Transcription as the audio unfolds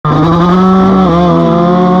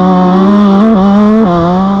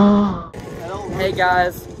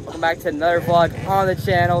back to another vlog on the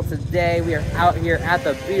channel. Today we are out here at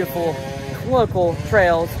the beautiful local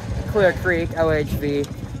trails, Clear Creek OHV,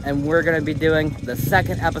 and we're going to be doing the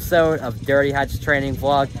second episode of Dirty Hutch training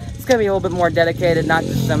vlog. It's going to be a little bit more dedicated, not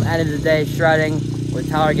just some end of the day shredding with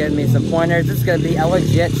Tyler giving me some pointers. It's going to be a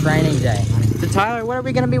legit training day. So Tyler, what are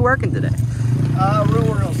we going to be working today? Real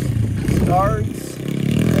world guards,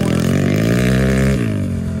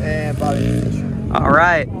 and body position. All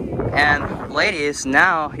right, and ladies,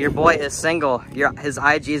 now your boy is single. His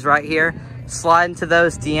IG's right here. Slide into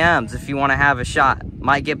those DMs if you want to have a shot.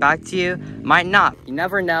 Might get back to you, might not. You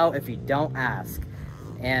never know if you don't ask.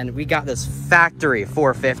 And we got this factory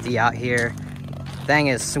 450 out here. Thing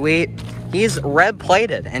is sweet. He's red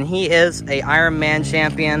plated and he is a Ironman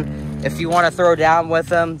champion. If you want to throw down with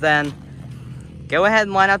him, then go ahead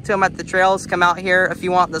and line up to him at the trails. Come out here if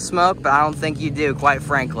you want the smoke, but I don't think you do, quite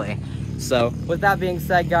frankly. So with that being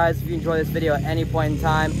said, guys, if you enjoy this video at any point in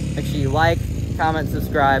time, make sure you like, comment,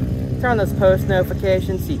 subscribe, turn on those post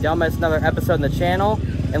notifications so you don't miss another episode on the channel,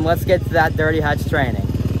 and let's get to that Dirty Hutch training.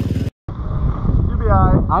 You'll be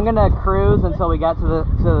alright. I'm gonna cruise until we get to the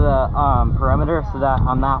perimeter so that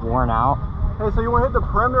I'm not worn out. Okay, so you want to hit the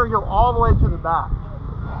perimeter and go all the way to the back.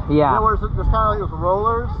 Yeah. You know where there's kind of like those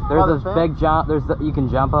rollers? There's this big jump. You can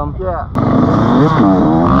jump them. Yeah.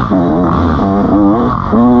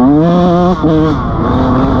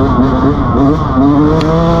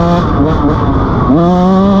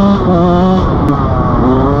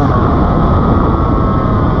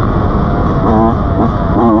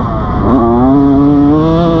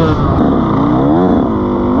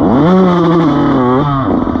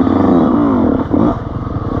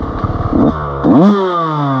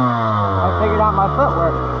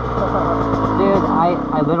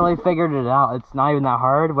 I literally figured it out. It's not even that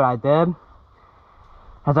hard. What I did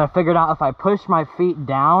is I figured out if I push my feet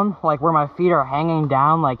down, like where my feet are hanging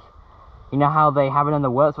down, like, you know how they have it in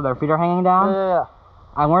the woods where their feet are hanging down? Yeah.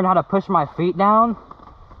 I learned how to push my feet down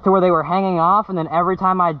to where they were hanging off, and then every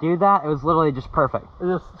time I do that, it was literally just perfect.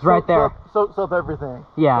 It's right there. Soaks up everything.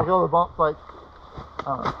 Yeah. Like all the bumps, like, I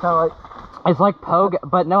don't know, kind of like... It's like pogo,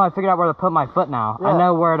 but no, I figured out where to put my foot now. Yeah. I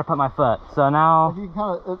know where to put my foot. So now... Like you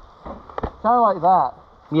it's kind of like that.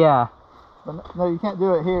 Yeah. But no, you can't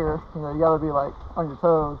do it here. You know, you gotta be like on your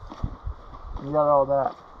toes. You got all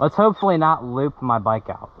that. Let's hopefully not loop my bike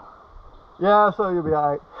out. Yeah, so you'll be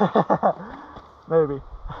alright. Maybe.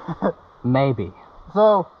 Maybe.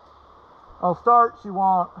 So, on starts you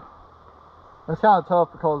want... It's kind of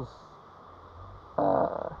tough because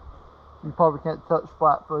you probably can't touch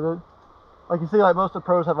flat-footed. Like you see, like most of the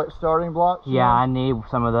pros have like starting blocks. Yeah, I need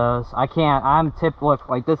some of those. I can't. I'm tipped. Look,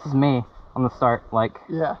 like this is me on the start. Like,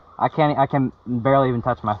 yeah, I can barely even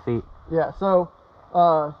touch my feet. Yeah, so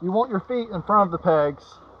you want your feet in front of the pegs.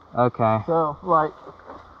 Okay. So like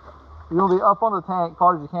you'll be up on the tank as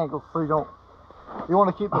far as you can go, so you want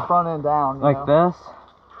to keep the front end down. You like know? This.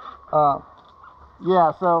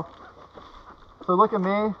 Yeah. So look at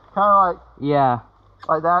me, kind of like. Yeah.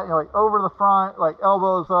 Like that, you know, like over the front, like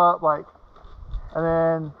elbows up, like, and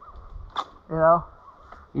then, you know.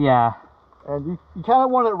 Yeah. And you kind of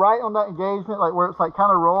want it right on that engagement, like where it's like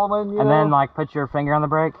kind of rolling, you know. And then like put your finger on the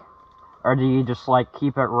brake, or do you just like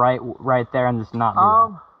keep it right there and just not do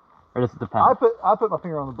that? Or does it depend? I put my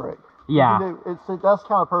finger on the brake. Yeah. That's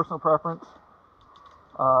kind of personal preference.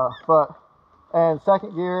 And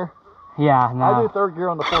second gear. Yeah. No. I do third gear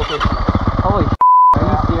on the 450. Holy shit. Are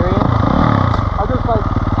you serious? I just like,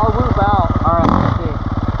 I'll move out. Alright, let's see.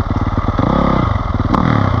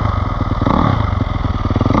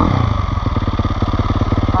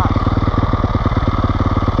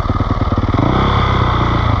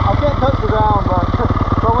 I can't touch the ground, but I'm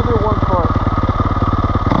going to do one foot.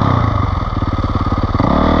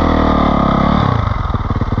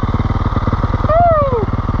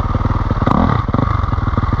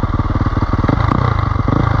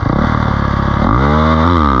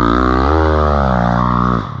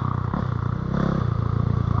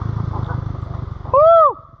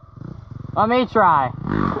 Let me try.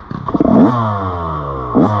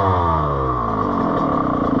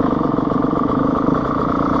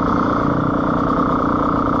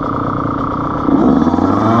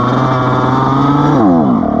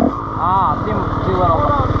 Too little.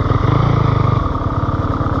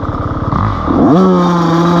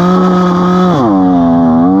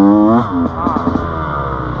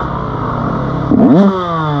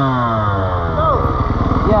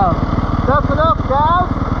 That's enough gas.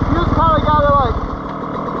 You just kind of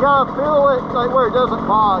gotta feel it like where it doesn't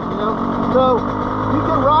bog, you know. So you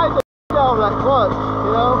can ride the out of that clutch,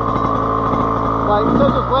 you know. Like instead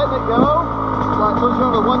of just letting it go, like push it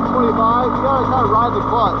on the 125, you gotta kind of ride the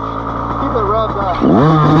clutch. keep it revved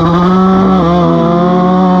up.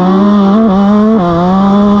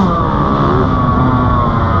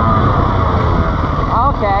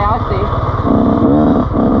 Okay, I see.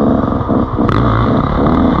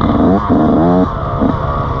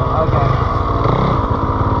 Okay.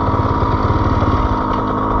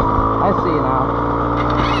 I see now.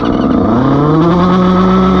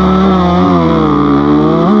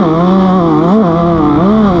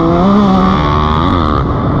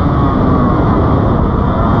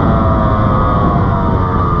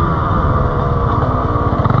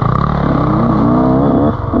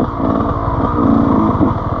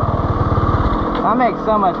 That makes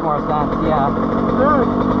so much more sense, yeah. Dude,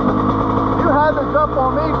 you had to jump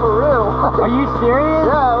on me for real. Are you serious?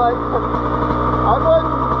 Yeah, like,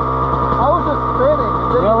 I was just spinning.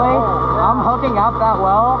 And didn't Really? know. Yeah. I'm hooking up that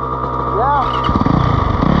well? Yeah.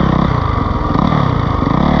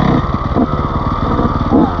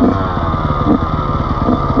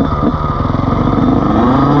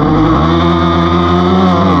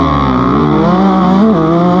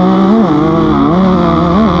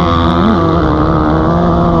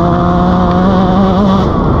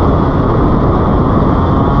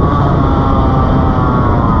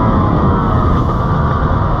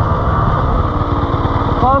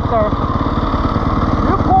 Closer.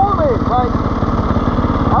 You pulled me, like,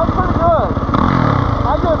 that's pretty good.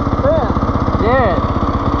 I just spin. Dude.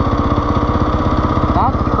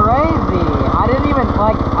 That's crazy. I didn't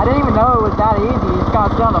even know it was that easy. You just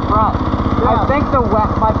gotta sit on the front. Yeah. I think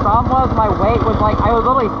my problem was my weight was like, I would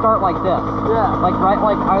literally start like this. Yeah. Like, right,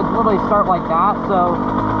 like, I would literally start like that, so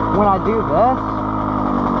when I do this,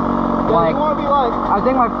 Yeah, like, you want to be like, I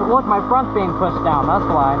think my front's being pushed down, that's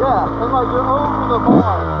why. yeah, and like you're over the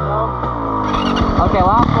bar, you know? Okay,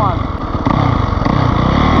 last one.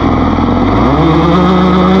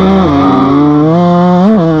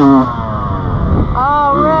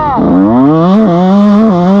 Oh, rip!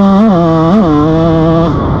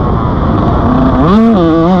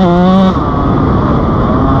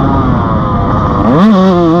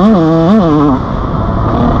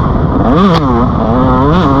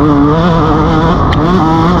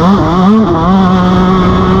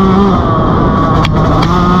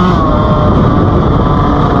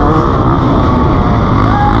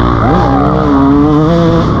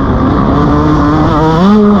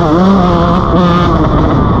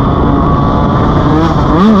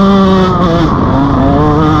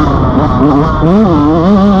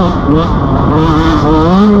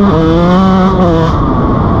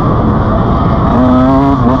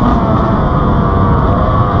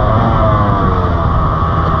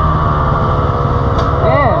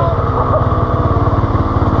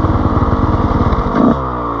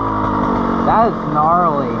 That is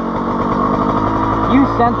gnarly. You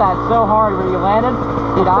sent that so hard where you landed.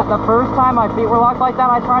 Dude, the first time my feet were locked like that,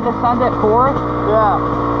 I tried to send it forward. Yeah.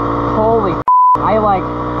 Holy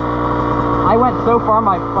I went so far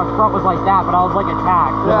my front was like that, but I was like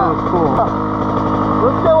attacked, so Yeah. it was cool.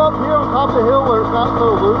 Let's go up here on top of the hill where it's not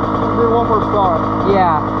so loose and do one more start.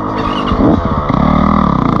 Yeah.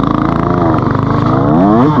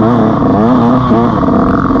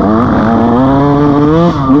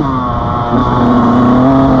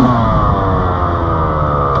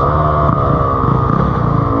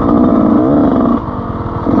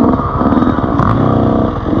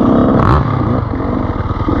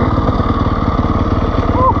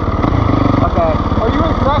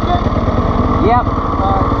 Yep.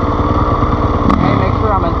 Okay, make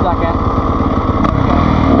sure I'm in second.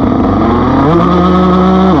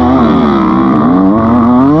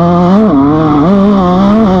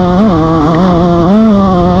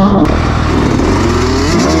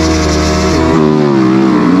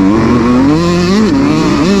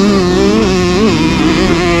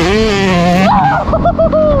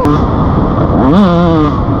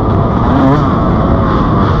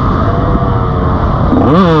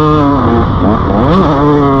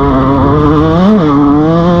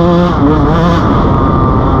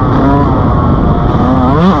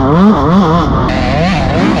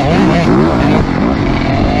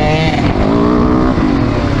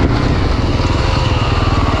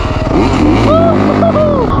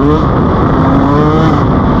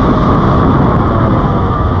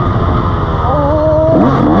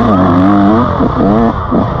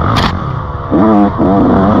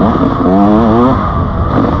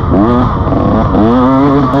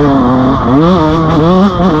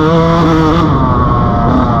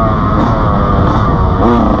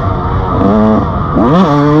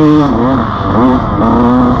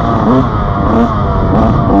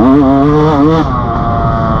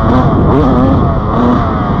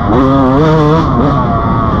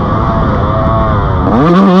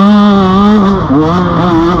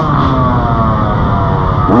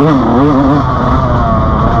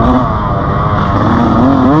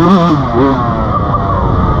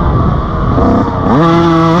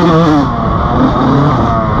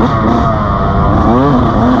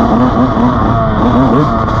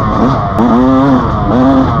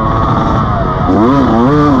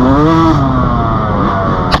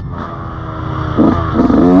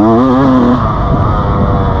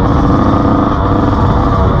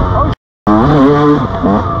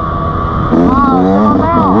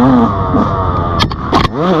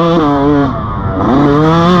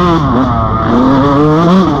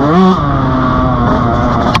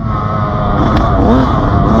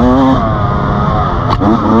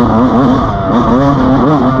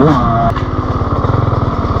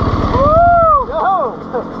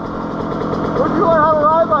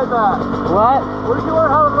 What? Where did you learn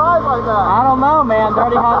how to ride like that? I don't know, man.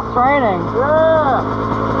 Dirty Hutch training. Yeah.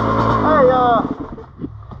 Hey,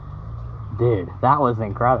 dude, that was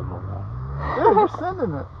incredible. dude, you're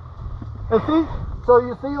sending it. And see, so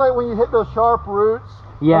you see, like when you hit those sharp roots,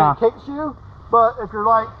 yeah, it kicks you. But if you're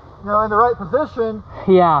like, you know, in the right position,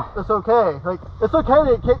 yeah, it's okay. Like it's okay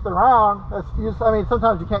to get kicked around. I mean,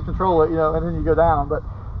 sometimes you can't control it, you know, and then you go down. But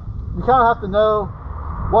you kind of have to know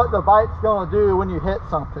what the bike's gonna do when you hit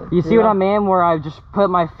something. You see what I mean? Where I just put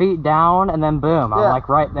my feet down and then boom, I'm like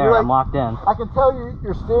right there, like, I'm locked in. I can tell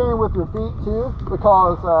you're steering with your feet too,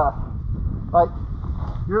 because like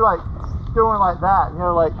you're like doing like that, you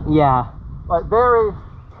know, like like very,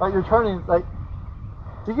 like you're turning, like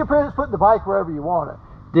you can pretty much put the bike wherever you want it.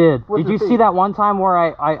 Dude, did you see that one time where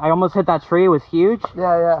I almost hit that tree? It was huge.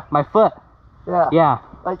 Yeah. My foot. Yeah.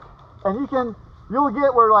 Like, and you'll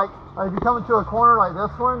get where like if you come into a corner like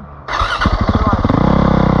this one,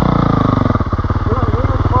 you're like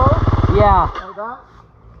really close. Yeah. Like that.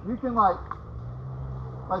 You can like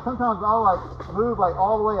sometimes I'll like move like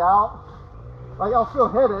all the way out. Like I'll still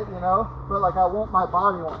hit it, you know, but like my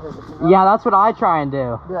body won't hit it. You know? Yeah, that's what I try and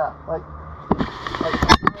do. Yeah, like you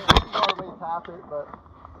can always tap it, but.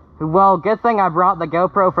 Well, good thing I brought the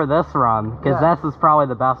GoPro for this run, because this is probably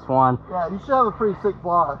the best one. Yeah, you should have a pretty sick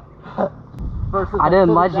vlog. Versus I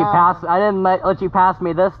didn't let you pass. I didn't let you pass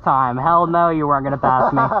me this time. Hell no, you weren't gonna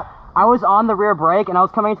pass me. I was on the rear brake and I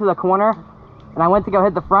was coming to the corner, and I went to go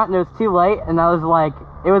hit the front, and it was too late. And I was like,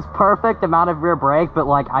 it was perfect amount of rear brake, but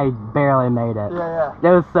like I barely made it. Yeah.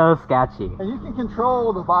 It was so sketchy. And you can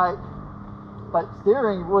control the bike, like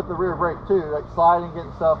steering with the rear brake too, like sliding,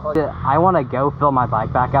 getting stuff like that. I want to go fill my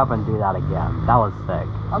bike back up and do that again. That was sick.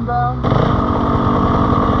 I'm down.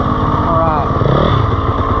 All right.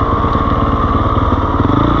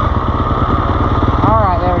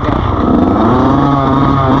 There we go.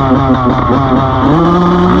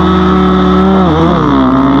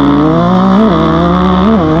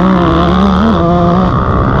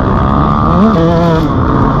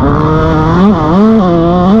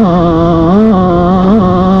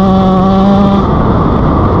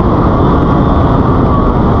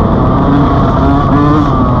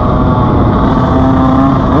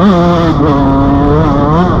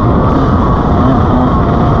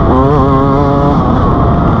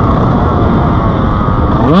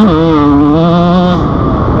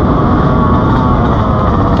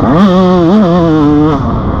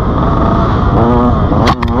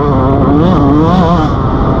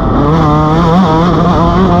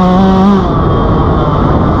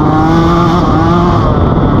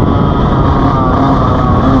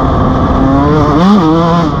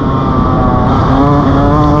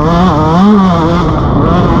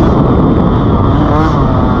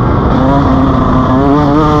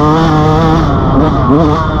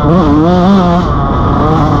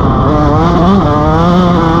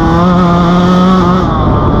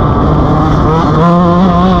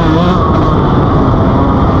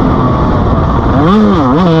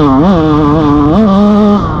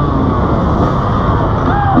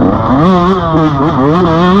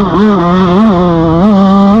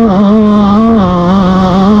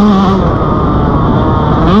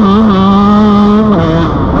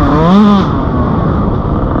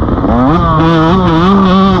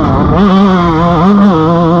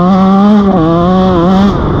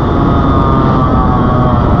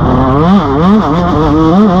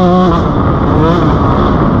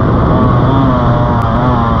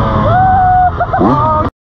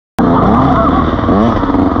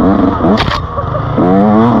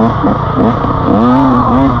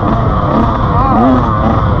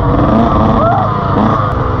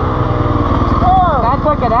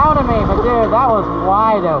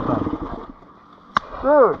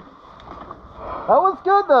 Dude, that was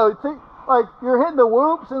good though. See, like you're hitting the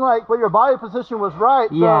whoops and like, but your body position was right.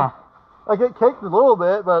 So, like it kicked a little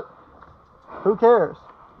bit, but who cares?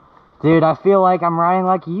 Dude, I feel like I'm riding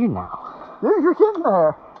like you now. Dude, you're getting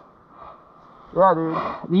there. Yeah,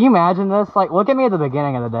 dude. Do you imagine this? Like, look at me at the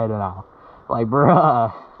beginning of the day to now. Like,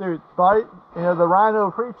 bruh. Dude, body, you know, the Rhino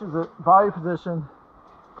preaches it, body position.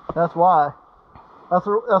 That's why. That's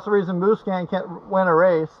the reason Moose Gang can't win a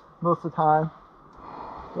race most of the time.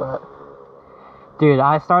 But dude,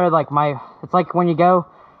 I started like it's like when you go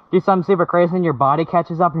do something super crazy and your body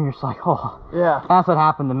catches up and you're just like, oh. Yeah. That's what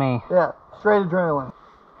happened to me. Yeah, straight adrenaline.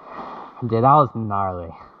 Dude, that was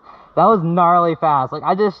gnarly. That was gnarly fast. Like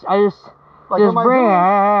I just like, just bring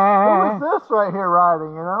who is this right here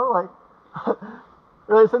riding, you know? Like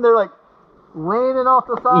really sitting there like leaning off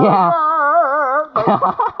the side. Yeah.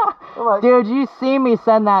 Like, dude, you see me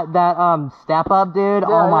send that step up, dude? Yeah,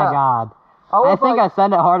 oh my god. I think I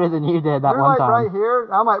sent it harder than you did that one time. You're like right here.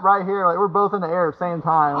 I'm like right here. Like we're both in the air at the same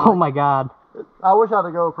time. Oh my god. I wish I had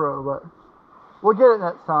a GoPro, but we'll get it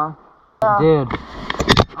next time. Dude.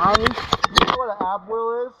 You know what an ab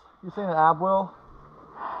wheel is? You seen an ab wheel?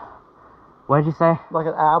 What did you say? Like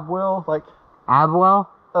an ab wheel, like ab wheel?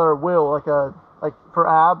 Or wheel, like for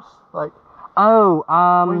abs, like. Oh,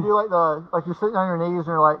 when you do like you're sitting on your knees and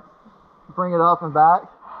you're like bring it up and back.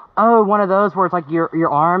 Oh, one of those where it's like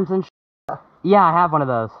your arms and shit. Yeah, I have one of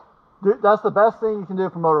those. Dude, that's the best thing you can do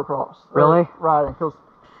for motocross. Really? Riding, because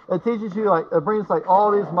it teaches you like it brings like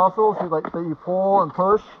all these muscles that you pull and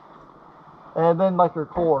push, and then like your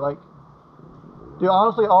core. Like, dude,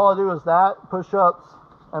 honestly, all I do is that push-ups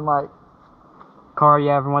and like.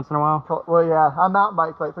 Cardio every once in a while? Well, yeah, I mountain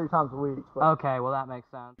bike like 3 times a week. But. Okay, well that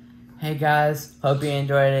makes sense. Hey guys, hope you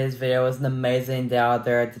enjoyed today's video. It was an amazing day out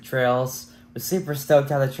there at the trails. Was super stoked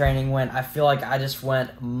how the training went. I feel like I just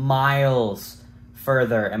went miles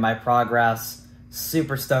further in my progress.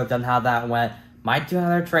 Super stoked on how that went. Might do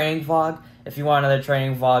another training vlog. If you want another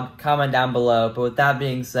training vlog, comment down below. But with that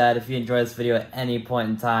being said, if you enjoyed this video at any point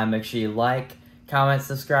in time, make sure you like, comment,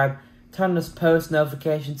 subscribe, turn on this post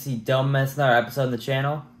notifications so you don't miss another episode on the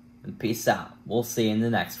channel. And peace out. We'll see you in the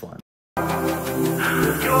next one.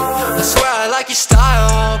 I swear I like your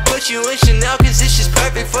style. Put you in Chanel cause it's just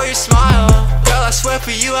perfect for your smile. Girl, I swear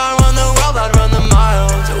for you I'd run the world, I'd run the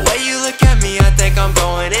miles.